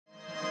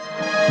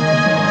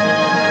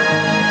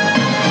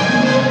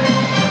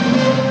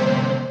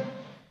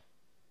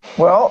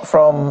Well,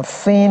 from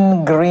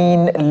Fin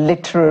Green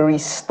Literary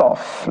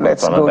Stuff,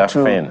 let's go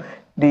to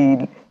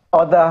the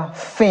other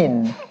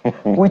Fin,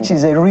 which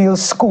is a real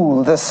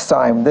school this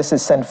time. This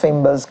is St.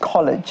 Finbarrs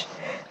College.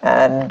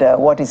 And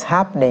what is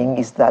happening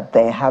is that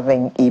they're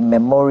having a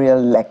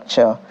memorial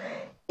lecture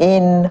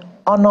in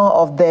honor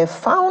of their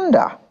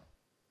founder,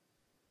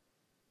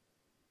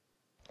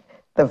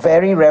 the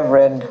very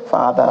Reverend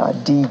Father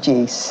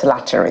D.J.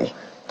 Slattery.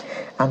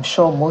 I'm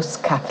sure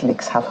most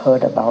Catholics have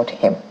heard about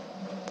him,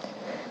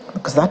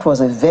 because that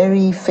was a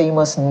very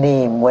famous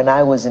name when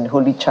I was in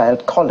Holy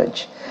Child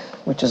College,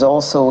 which is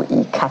also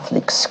a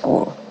Catholic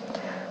school.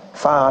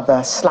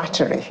 Father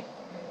Slattery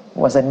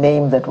was a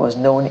name that was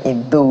known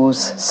in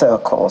those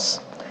circles.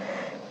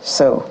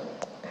 So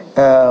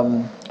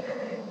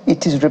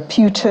it is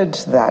reputed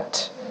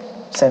that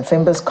St.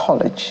 Finbarrs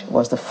College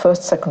was the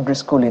first secondary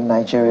school in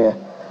Nigeria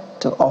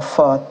to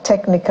offer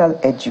technical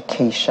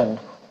education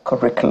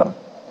curriculum.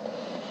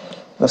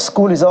 The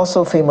school is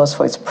also famous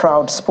for its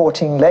proud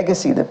sporting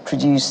legacy that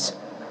produced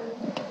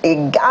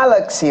a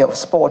galaxy of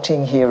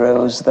sporting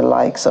heroes, the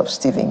likes of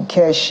Stephen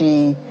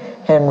Keshi,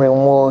 Henry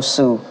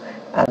Nwosu,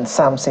 and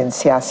Samson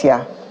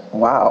Siasia.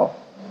 Wow.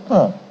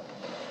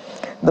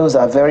 Those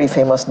are very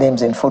famous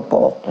names in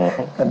football.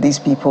 And these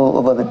people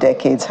over the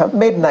decades have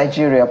made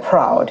Nigeria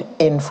proud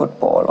in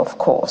football, of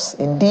course.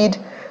 Indeed,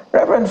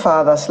 Reverend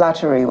Father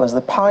Slattery was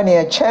the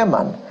pioneer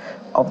chairman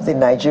of the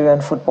Nigerian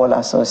Football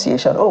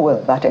Association. Oh,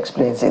 well, that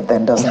explains it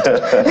then, doesn't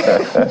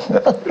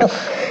it?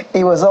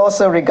 He was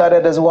also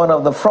regarded as one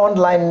of the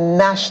frontline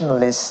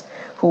nationalists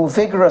who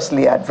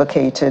vigorously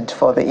advocated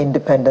for the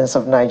independence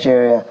of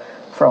Nigeria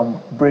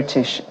from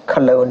British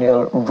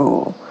colonial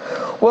rule.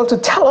 Well, to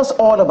tell us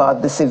all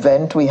about this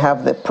event, we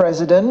have the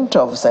president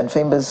of St.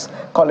 Finbarrs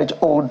College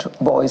Old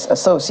Boys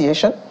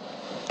Association,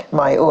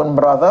 my own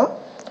brother,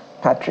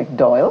 Patrick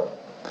Doyle.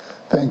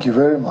 Thank you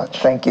very much.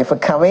 Thank you for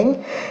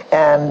coming.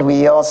 And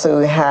we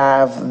also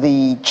have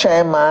the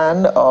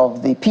chairman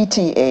of the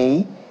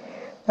PTA,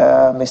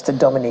 Mr.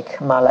 Dominic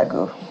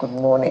Malagu. Good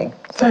morning.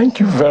 Thank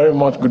you very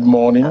much. Good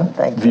morning,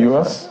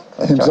 viewers.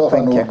 Himself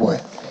an old boy.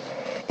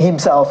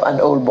 Himself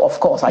an old boy, of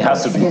course. He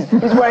has to be.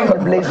 He's wearing a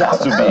blazer. Has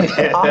to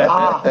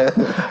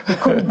be. He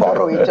couldn't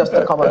borrow it just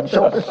to come on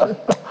show.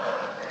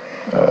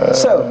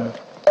 So,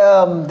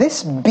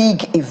 this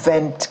big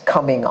event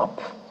coming up,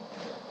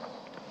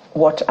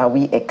 what are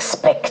we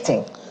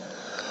expecting?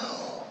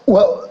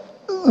 Well,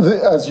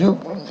 as you,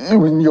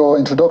 in your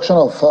introduction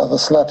of Father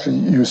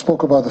Slattery, you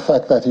spoke about the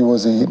fact that he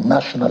was a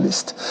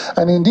nationalist.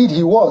 And indeed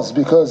he was,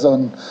 because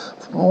on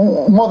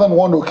more than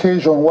one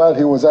occasion while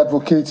he was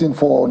advocating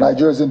for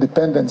Nigeria's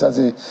independence as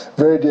a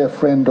very dear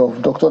friend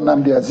of Dr.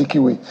 Nnamdi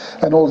Azikiwe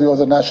and all the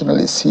other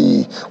nationalists,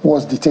 he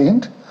was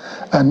detained.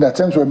 And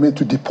attempts were made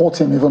to deport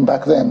him even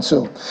back then.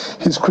 So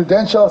his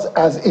credentials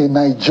as a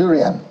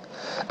Nigerian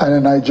and a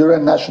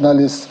Nigerian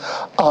nationalist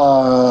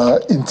are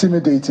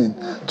intimidating,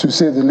 to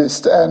say the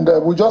least. And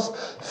we just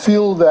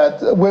feel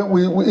that when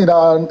we in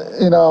our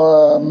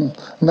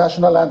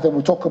national anthem,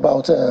 we talk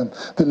about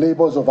the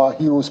labors of our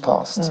heroes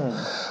past.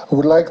 We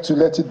would like to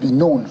let it be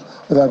known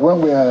that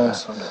when we are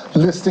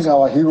listing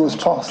our heroes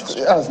past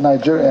as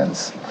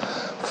Nigerians,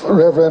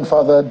 Reverend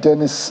Father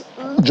Dennis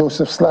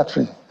Joseph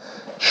Slattery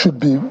should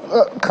be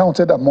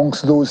counted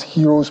amongst those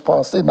heroes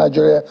past in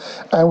Nigeria.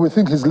 And we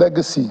think his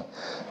legacy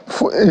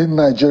in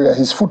Nigeria,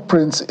 his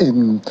footprints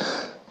in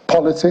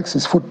politics,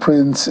 his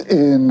footprints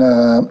in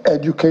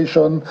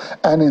education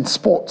and in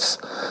sports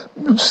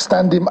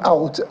stand him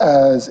out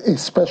as a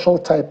special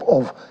type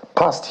of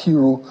past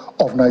hero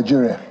of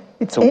Nigeria.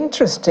 It's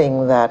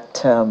interesting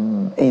that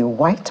a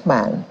white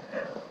man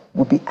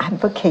would be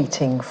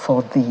advocating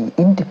for the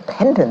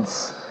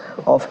independence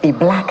of a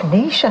black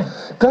nation.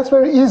 That's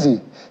very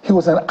easy. He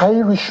was an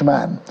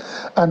Irishman,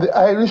 and the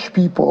Irish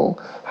people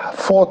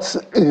fought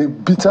a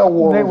bitter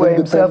war of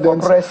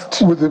independence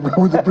with the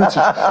British,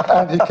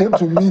 and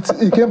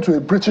he came to a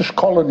British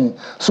colony,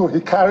 so he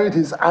carried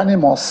his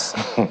animus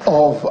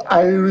of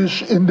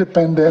Irish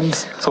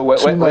independence. So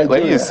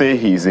when you say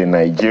he's a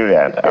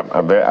Nigerian,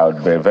 I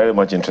would be very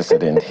much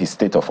interested in his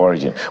state of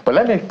origin. But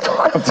let me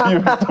talk to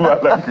you, Mr.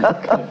 Malagu.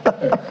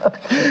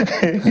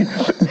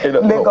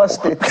 Lagos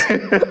State.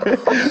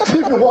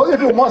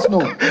 If you must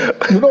know,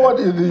 you know what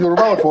the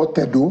Yoruba word for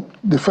Tedo,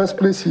 the first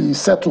place he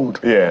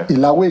settled,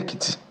 Ilawe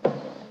Ekiti.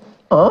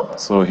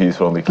 So he's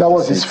from the. That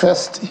was his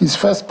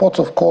first port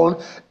of call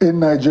in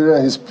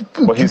Nigeria.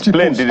 But his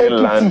plane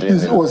didn't land.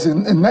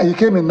 He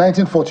came in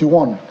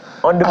 1941.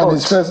 On the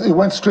boat. He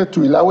went straight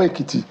to Ilawe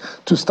Ekiti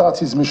to start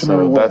his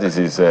missionary work.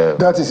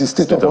 That is his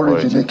state of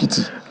origin,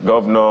 Ekiti.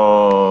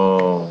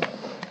 Governor.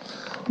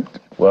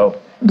 Well.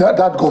 That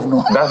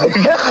governor.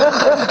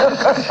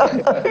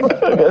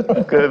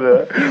 Good.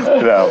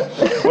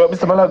 Well,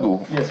 Mr.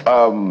 Malagu. Yes.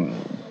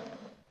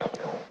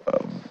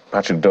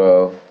 Patrick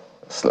Doyle.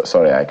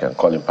 Sorry, I can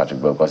call him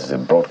Patrick Doyle because he's a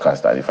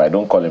broadcaster. If I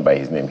don't call him by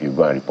his name, he'll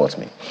go and report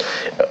me.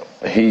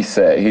 He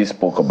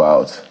spoke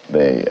about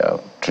the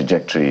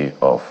trajectory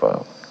of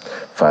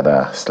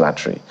Father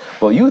Slattery.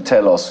 Well, you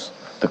tell us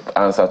the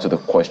answer to the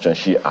question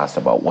she asked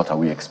about what are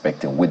we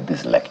expecting with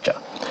this lecture.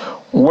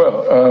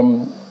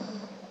 Well,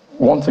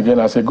 once again,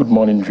 I say good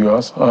morning,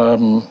 viewers.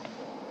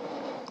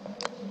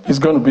 It's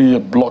going to be a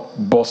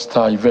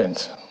blockbuster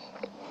event.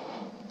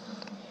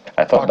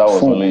 I thought that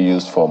was only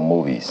used for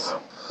movies.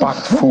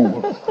 Packed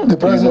full. The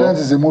president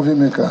is a movie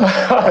maker.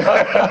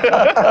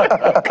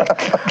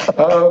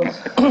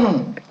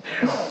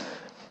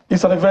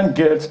 It's an event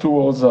geared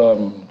towards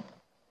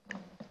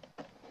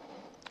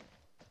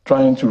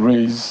trying to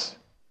raise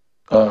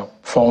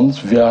funds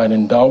via an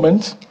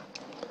endowment.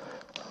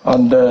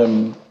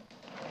 And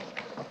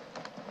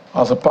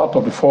as a part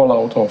of the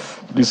fallout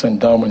of this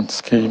endowment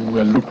scheme,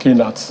 we're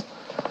looking at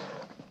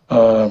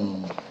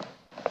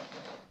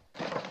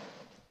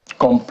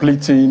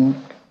completing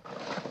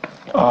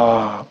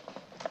our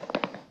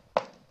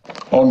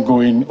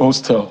ongoing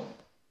hostel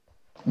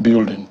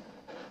building.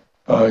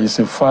 It's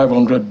a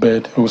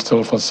 500-bed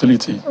hostel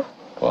facility.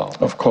 Wow.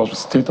 Of course,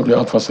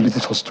 state-of-the-art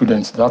facilities for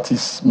students. That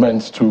is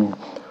meant to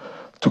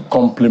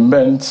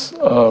complement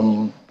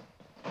our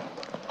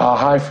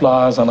high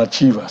flyers and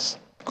achievers,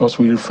 because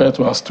we refer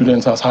to our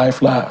students as high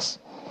flyers,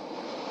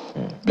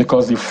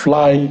 because they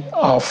fly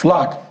our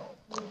flag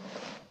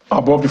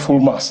above the full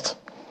mast.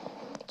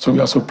 So we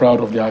are so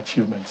proud of their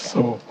achievements.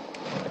 So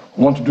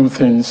we want to do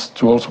things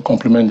to also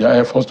complement their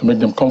efforts to make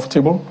them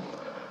comfortable.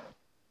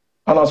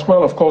 And as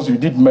well, of course, you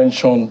did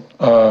mention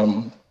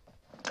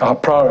our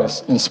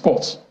prowess in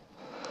sports.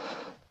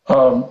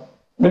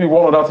 Maybe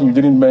one other thing you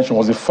didn't mention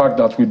was the fact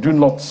that we do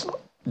not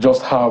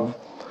just have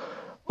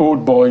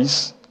old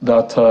boys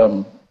that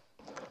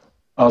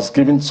has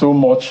given so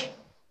much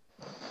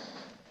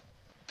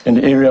in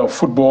the area of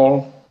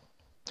football.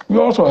 We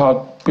also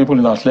had people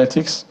in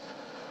athletics,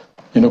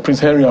 Prince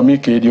Henry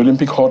Amike, the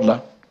Olympic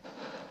hurdler.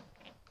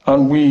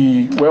 And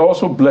we were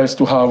also blessed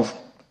to have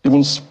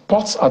even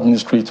sports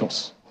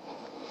administrators.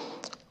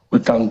 We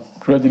can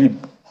readily,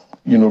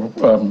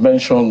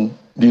 mention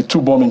the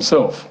two-bomb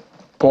himself,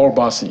 Paul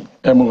Bassi,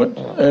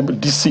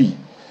 DC,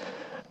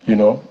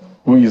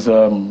 who is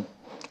a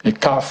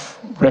CAF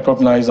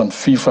recognized and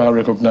FIFA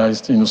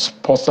recognized,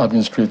 sports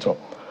administrator.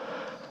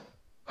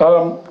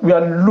 We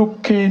are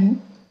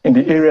looking in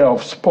the area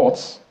of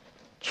sports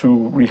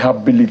to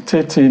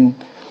rehabilitating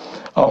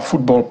our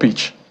football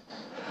pitch,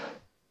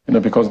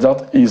 because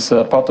that is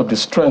part of the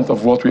strength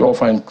of what we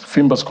offer in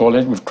Finbarrs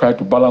College. We've tried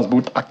to balance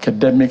both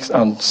academics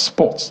and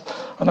sports,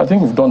 and I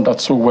think we've done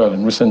that so well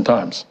in recent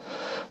times.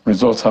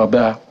 Results are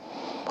there,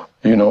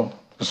 to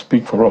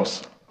speak for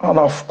us. And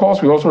of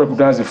course, we also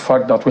recognize the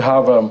fact that we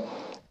have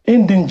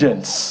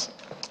indigents,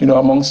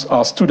 amongst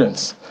our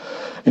students,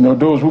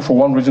 those who for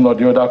one reason or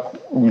the other,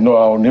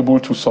 are unable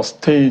to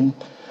sustain,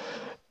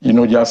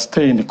 their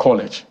stay in the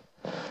college.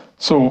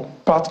 So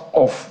part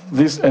of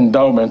this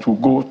endowment will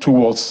go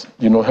towards,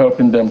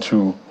 helping them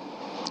to,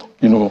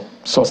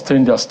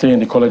 sustain their stay in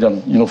the college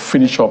and,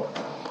 finish up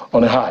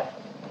on a high.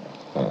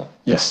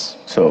 Yes.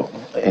 So,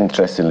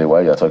 interestingly,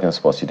 while you're talking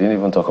sports, you didn't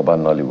even talk about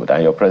Nollywood,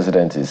 and your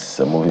president is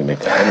a movie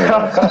maker.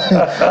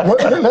 Well,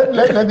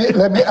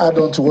 let me add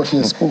on to what he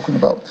has spoken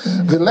about.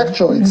 The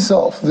lecture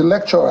itself, the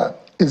lecturer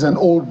is an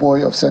old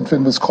boy of St.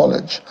 Finbarrs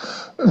College,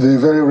 the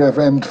very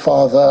Reverend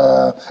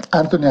Father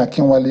Anthony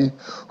Akinwale,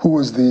 who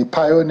was the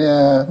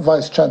pioneer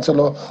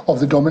vice-chancellor of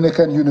the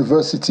Dominican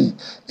University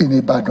in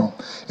Ibadan.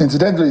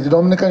 Incidentally, the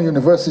Dominican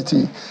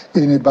University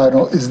in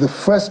Ibadan is the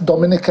first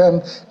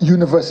Dominican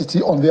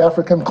university on the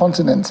African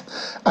continent,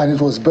 and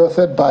it was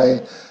birthed by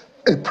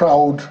a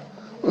proud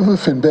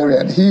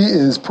Finbarrian. He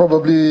is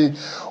probably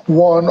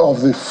one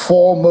of the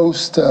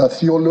foremost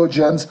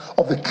theologians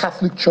of the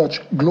Catholic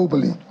Church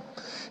globally.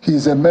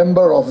 He's a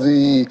member of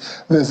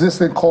there's this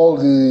thing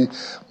called the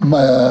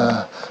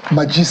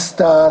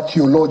Magister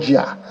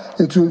Theologia.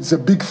 It's a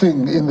big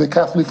thing in the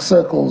Catholic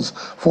circles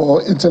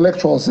for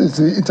intellectuals. It's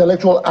the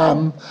intellectual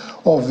arm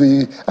of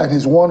and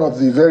he's one of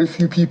the very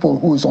few people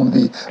who is on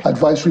the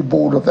advisory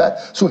board of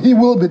that. So he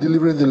will be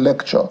delivering the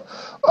lecture.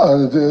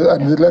 And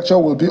the lecture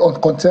will be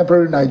on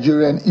contemporary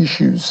Nigerian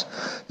issues,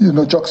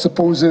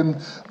 juxtaposing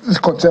the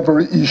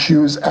contemporary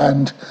issues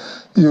and,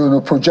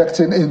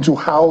 projecting into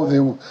how they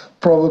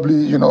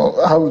probably,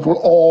 how it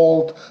will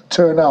all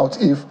turn out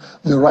if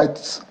the right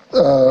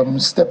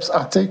steps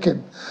are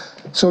taken.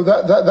 So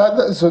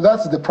so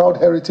that's the proud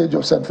heritage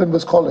of St.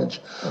 Finbarrs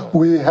College.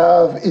 We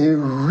have a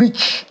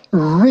rich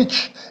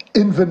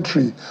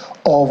inventory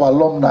of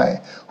alumni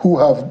who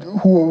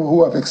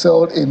have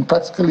excelled in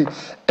practically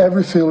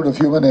every field of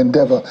human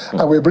endeavor,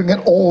 and we're bringing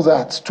all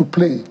that to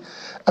play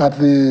at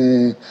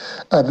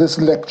this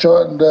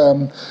lecture.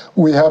 And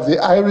we have the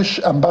Irish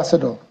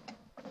ambassador.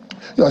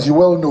 As you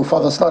well know,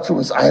 Father Slattery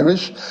was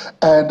Irish,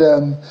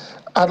 and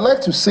I'd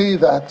like to say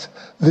that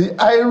the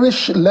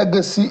Irish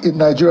legacy in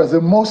Nigeria,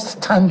 the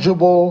most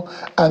tangible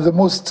and the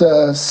most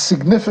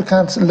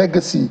significant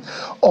legacy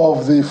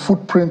of the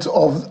footprint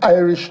of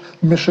Irish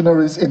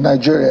missionaries in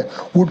Nigeria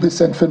would be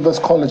St. Finbarrs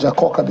College,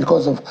 Akoka,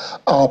 because of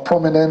our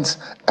prominence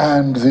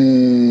and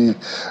the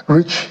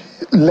rich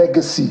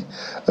legacy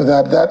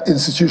that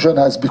institution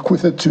has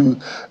bequeathed to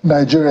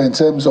Nigeria in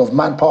terms of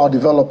manpower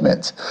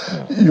development.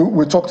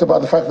 We talked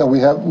about the fact that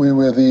we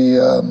were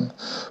the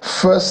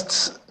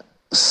first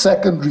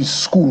secondary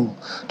school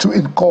to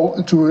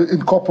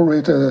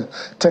incorporate a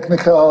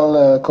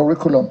technical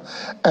curriculum,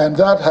 and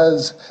that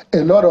has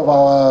a lot of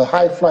our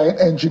high-flying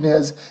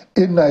engineers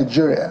in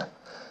Nigeria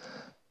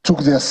took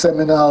their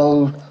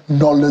seminal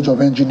knowledge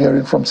of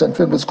engineering from St.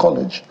 Finbarrs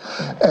College.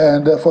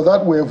 And for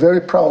that, we're very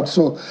proud.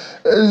 So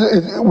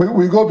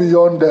we go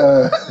beyond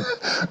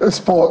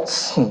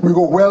sports. We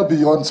go well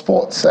beyond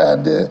sports.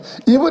 And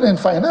even in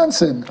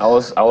financing. I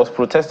was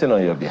protesting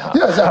on your behalf.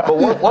 Yes, but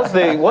what's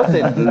the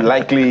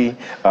likely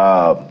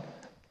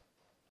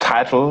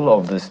title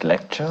of this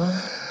lecture?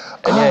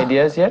 Any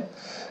ideas yet?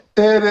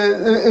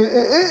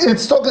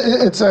 It's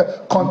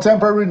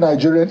contemporary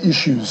Nigerian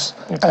issues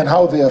and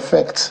how they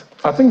affect.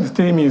 I think the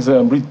theme is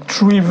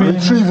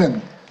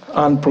retrieving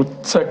and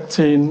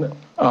protecting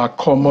our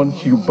common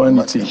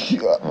humanity.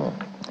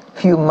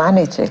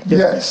 Humanity?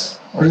 Yes.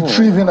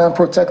 Retrieving and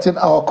protecting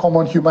our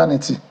common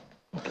humanity.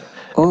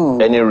 Ooh.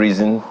 Any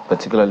reason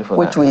particularly for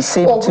Which that? we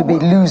seem to be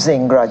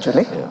losing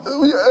gradually.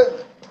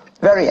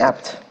 Very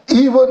apt.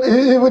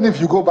 Even if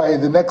you go by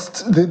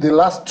the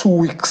last 2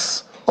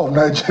 weeks of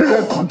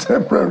Nigerian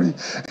contemporary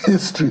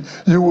history,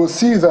 you will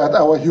see that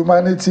our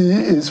humanity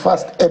is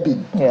fast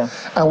ebbing,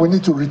 and we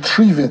need to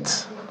retrieve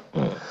it.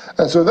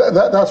 And so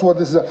that's what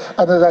this is.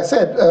 And as I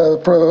said,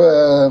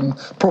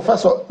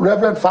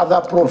 Reverend Father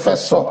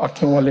Professor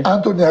Anthony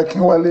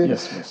Akinwale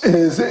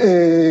is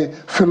a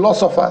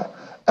philosopher,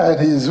 and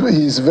his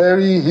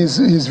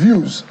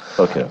views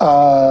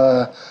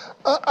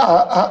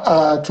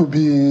are to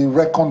be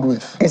reckoned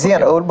with. Is he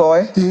an old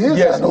boy? He is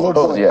an old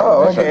boy. Yeah.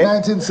 Oh, okay.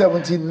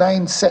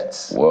 1979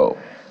 sets. Whoa.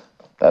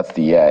 That's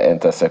the year I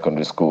entered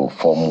secondary school,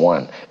 Form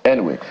 1.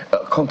 Anyway,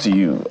 come to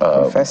you.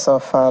 Professor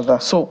Father.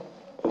 So,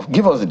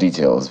 give us the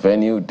details.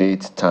 Venue,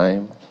 date,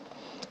 time.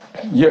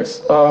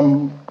 Yes.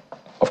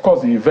 Of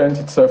course, the event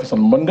itself is on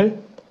Monday.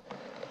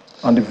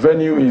 And the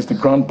venue is the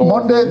Grand Ball.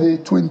 Monday, the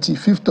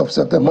 25th of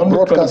September.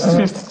 Monday,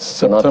 25th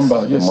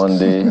September, yes.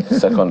 Monday,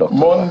 2nd October.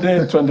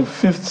 Monday,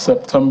 25th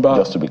September.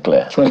 Just to be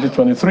clear.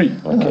 2023.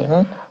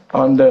 Okay.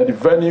 And the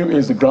venue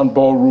is the Grand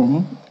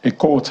Ballroom,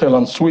 Eco Hotel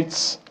and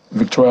Suites,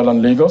 Victoria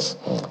Island, Lagos.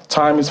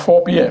 Time is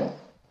 4 p.m.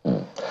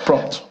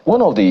 Prompt.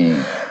 One of the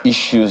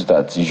issues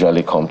that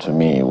usually come to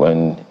me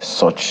when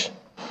such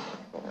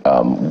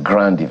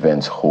grand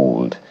events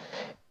hold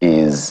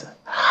is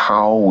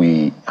how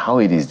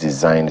it is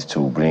designed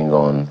to bring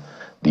on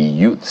the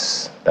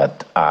youths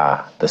that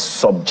are the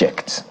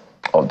subject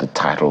of the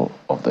title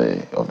of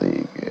the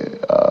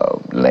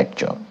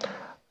lecture.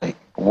 Like,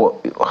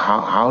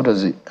 how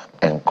does it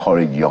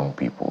encourage young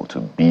people to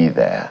be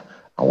there,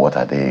 and what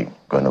are they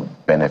going to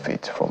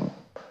benefit from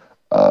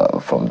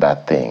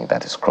that thing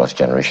that is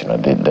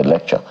cross-generational, the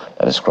lecture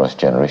that is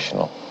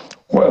cross-generational?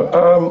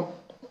 Well,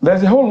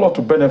 there's a whole lot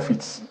of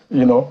benefits,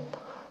 and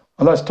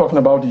that's talking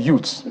about the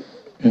youths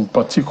in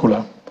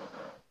particular.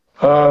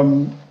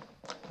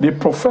 The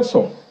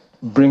professor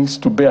brings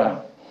to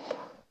bear,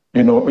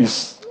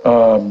 his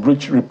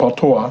rich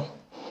repertoire,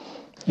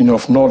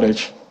 of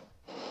knowledge,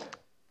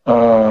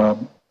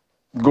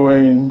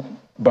 going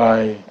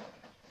by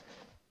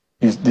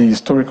the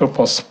historical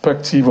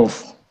perspective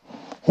of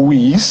who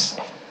he is.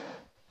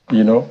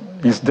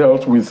 He's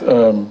dealt with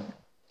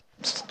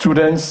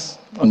students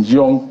and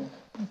young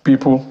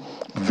people,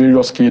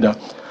 various cadre,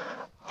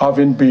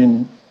 having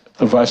been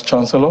the vice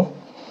chancellor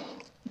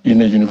in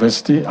a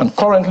university, and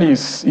currently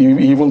he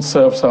even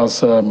serves as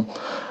the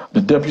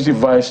deputy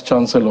vice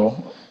chancellor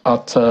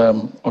at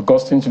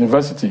Augustine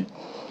University,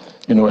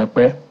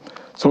 Epe.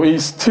 So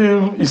he's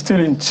still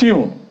in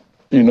tune,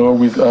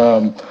 with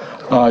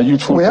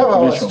youthful We have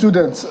population. our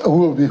students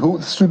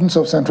students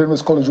of St.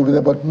 Finbarrs College will be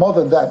there, but more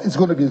than that, it's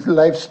going to be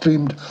live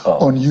streamed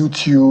on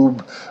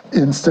YouTube,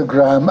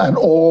 Instagram, and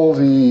all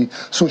the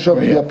social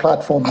media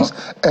platforms.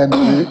 And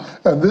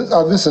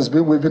this has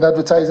been, we've been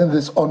advertising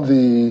this on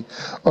the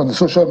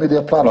social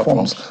media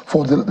platforms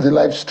for the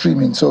live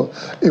streaming. So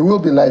it will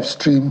be live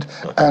streamed,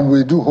 and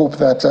we do hope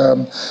that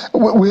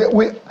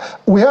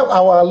we have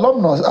our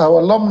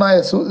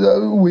alumni. So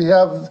there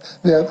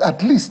are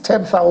at least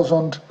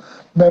 10,000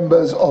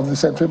 members of the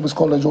St. Finbarrs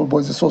College Old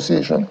Boys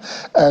Association,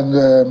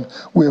 and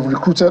we have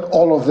recruited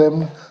all of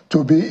them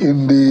to be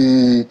in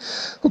the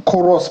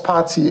chorus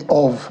party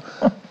of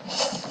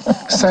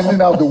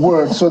sending out the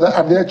word,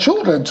 and their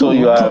children too. So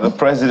you are the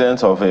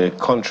president of a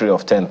country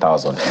of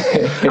 10,000.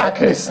 At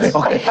least.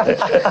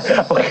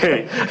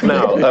 Okay.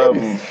 Now,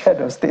 Head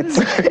of state.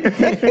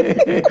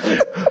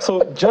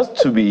 so just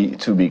to be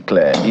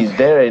clear, is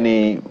there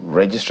any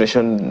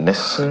registration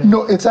necessary?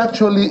 No, it's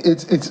actually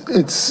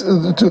it's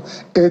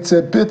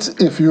a bit,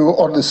 if you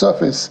on the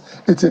surface,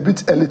 it's a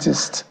bit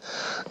elitist.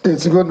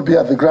 It's going to be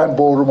at the Grand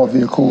Ballroom of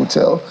the Eco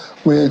Hotel.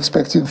 We're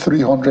expecting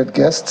 300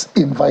 guests,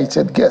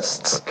 invited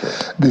guests. Okay.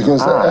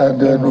 Because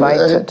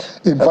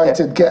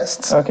invited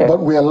guests. Okay. But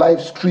we are live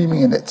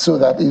streaming it so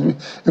that it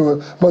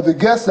will. But the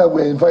guests that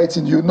we're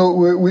inviting,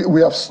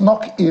 we have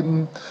snuck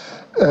in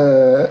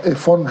a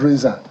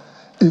fundraiser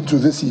into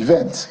this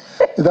event.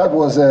 That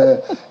was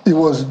it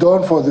was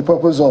done for the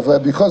purpose of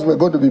because we're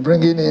going to be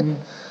bringing in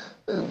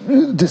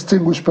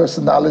distinguished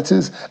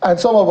personalities, and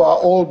some of our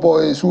old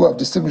boys who have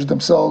distinguished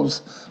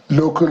themselves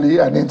locally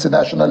and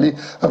internationally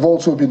have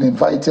also been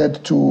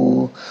invited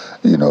to,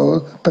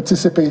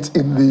 participate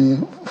in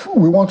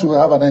we want to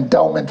have an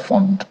endowment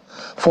fund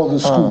for the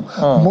school.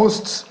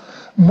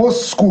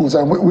 Most schools,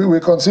 and we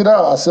consider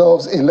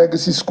ourselves a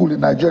legacy school in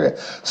Nigeria,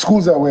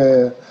 schools that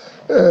were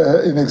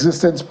in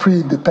existence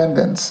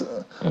pre-independence,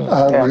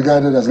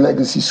 regarded as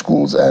legacy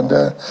schools, and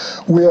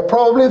we are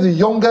probably the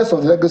youngest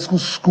of the legacy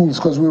schools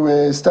because we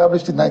were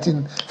established in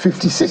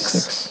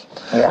 1956.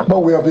 Yeah. But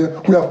we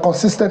have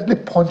consistently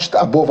punched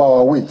above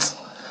our weight,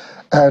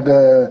 and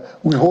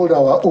we hold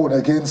our own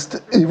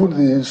against even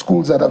the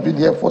schools that have been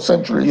here for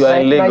centuries. You are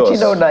in Lagos.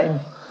 1909.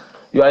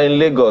 You are in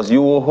Lagos.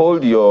 You will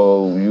hold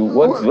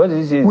what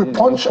is it? We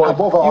punch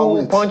above our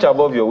weight. You punch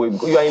above your weight.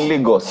 You are in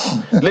Lagos.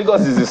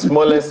 Lagos is the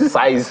smallest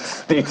sized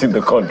state in the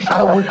country.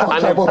 And it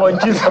punches above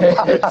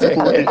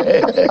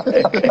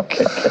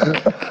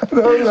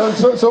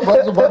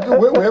but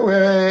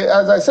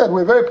as I said,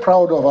 we're very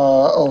proud of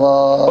our.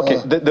 Okay,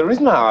 the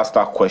reason I asked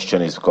that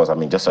question is because,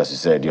 just as you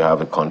said, you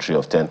have a country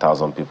of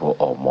 10,000 people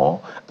or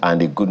more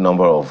and a good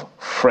number of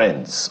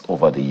friends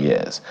over the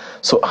years.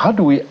 So how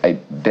do we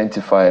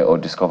identify or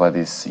discover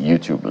this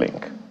YouTube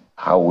link?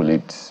 How will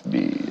it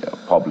be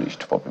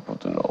published for people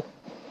to know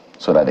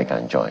so that they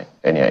can join?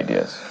 Any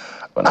ideas?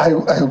 I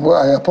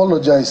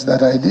apologize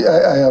that I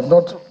have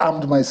not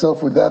armed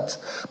myself with that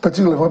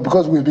particular one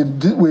because we've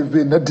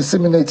been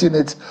disseminating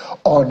it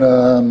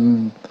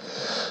on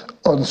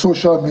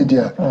social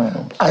media.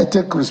 I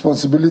take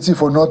responsibility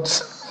for not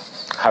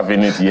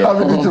having it here.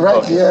 Having it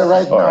right here,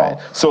 right now. Right.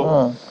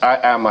 So I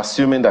am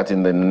assuming that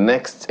in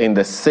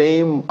the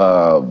same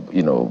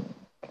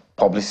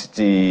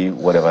publicity,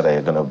 whatever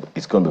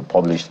it's going to be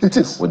published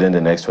within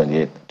the next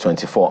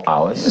 24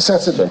 hours.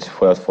 Certainly.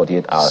 24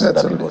 48 hours.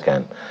 Certainly. So that people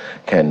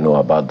can know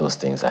about those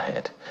things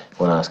ahead. You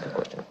want to ask a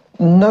question?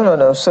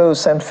 No. So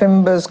St.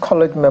 Finbarrs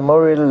College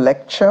Memorial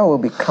Lecture will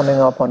be coming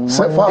up on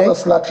Monday. Father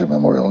Slattery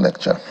Memorial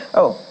Lecture.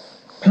 Oh.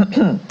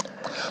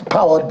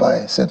 Powered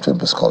by St.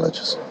 Finbarrs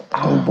Colleges.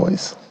 Old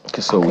boys.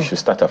 Okay, so we should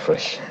start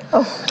afresh.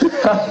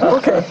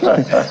 Okay.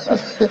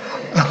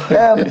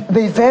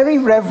 The Very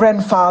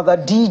Reverend Father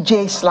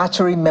DJ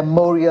Slattery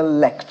Memorial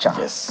Lecture.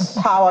 Yes.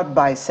 Powered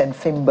by St.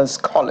 Finbarrs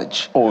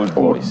College. Old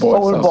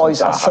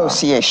Boys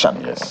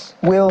Association. Yes.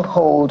 Will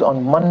hold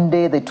on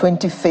Monday, the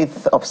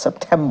 25th of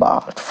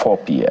September. At 4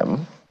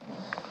 p.m.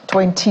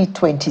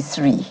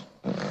 2023.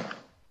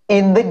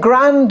 In the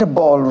Grand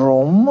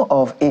Ballroom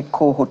of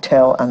Eco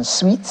Hotel and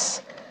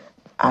Suites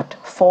at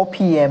 4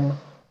 p.m.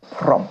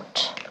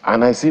 prompt.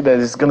 And I see that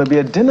it's going to be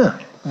a dinner.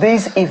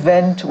 This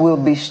event will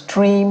be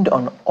streamed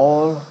on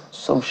all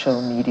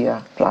social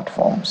media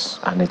platforms.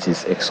 And it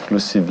is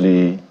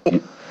exclusively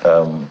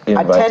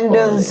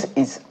attendance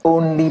is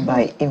only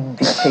by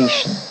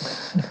invitation.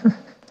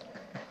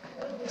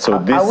 So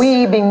are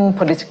we being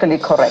politically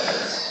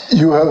correct?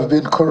 You have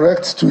been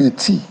correct to a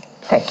T.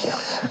 Thank you.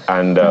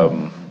 And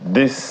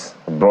this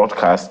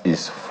broadcast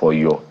is for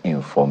your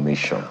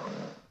information.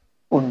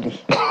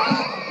 Only.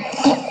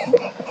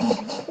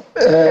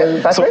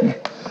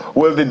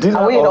 Will the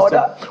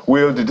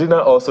dinner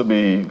also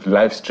be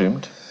live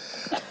streamed?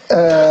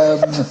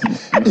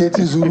 It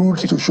is rude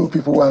to show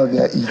people while they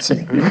are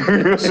eating.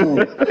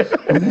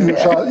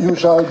 So you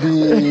shall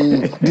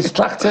be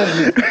distracted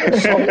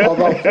with some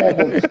other form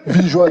of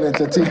visual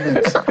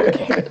entertainment.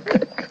 Okay.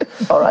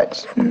 All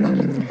right.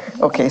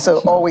 Okay, so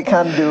all we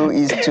can do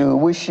is to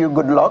wish you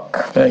good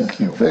luck. Thank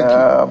you.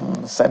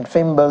 Thank St.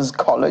 Finbarrs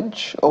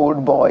College,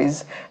 old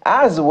boys,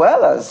 as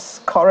well as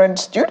current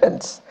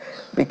students,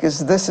 because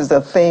this is a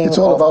thing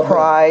of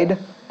pride,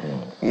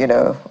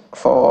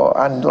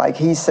 and like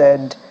he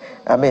said,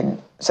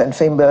 St.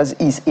 Finbarrs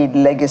is a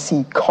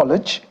legacy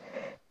college,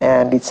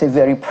 and it's a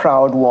very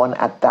proud one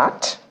at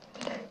that.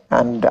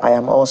 And I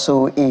am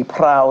also a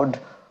proud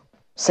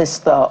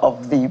sister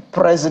of the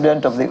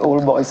president of the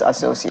Old Boys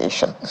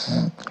Association.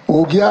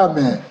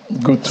 Ogiame.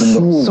 Good to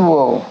know.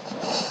 So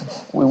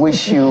we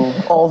wish you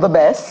all the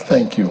best.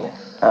 Thank you.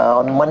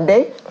 On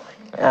Monday,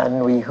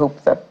 and we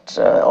hope that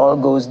all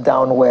goes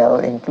down well,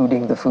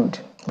 including the food.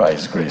 By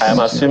His grace. I am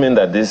assuming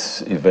that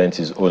this event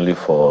is only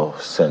for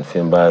St.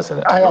 Finbarrs.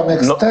 I am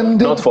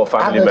extending, not for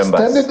family members.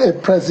 I'm extending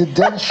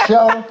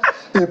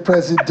a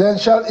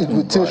presidential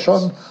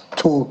invitation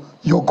to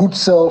your good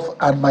self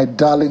and my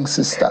darling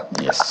sister.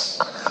 Yes.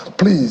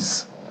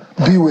 Please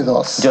be with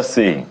us. Just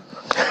saying.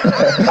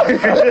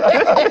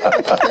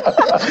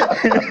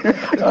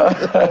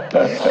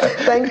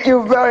 Thank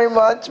you very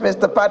much,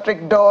 Mr.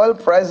 Patrick Doyle,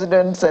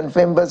 President, St.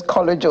 Finbarrs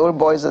College Old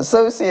Boys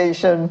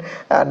Association,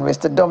 and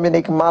Mr.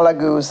 Dominic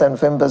Malagu, St.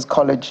 Finbarrs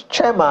College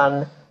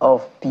Chairman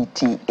of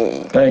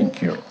PTA.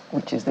 Thank you.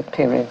 Which is the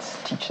Parents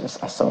Teachers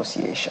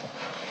Association.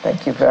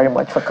 Thank you very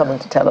much for coming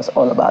to tell us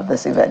all about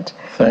this event.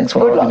 Thanks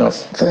for having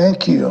us.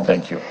 Thank you.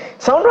 Thank you.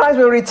 Sunrise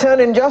will return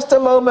in just a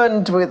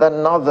moment with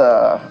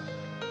another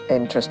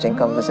interesting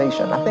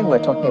conversation. I think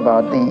we're talking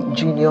about the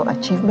junior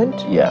achievement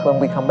when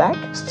we come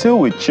back. Still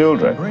with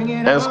children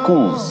and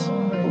schools.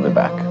 We'll be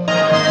back.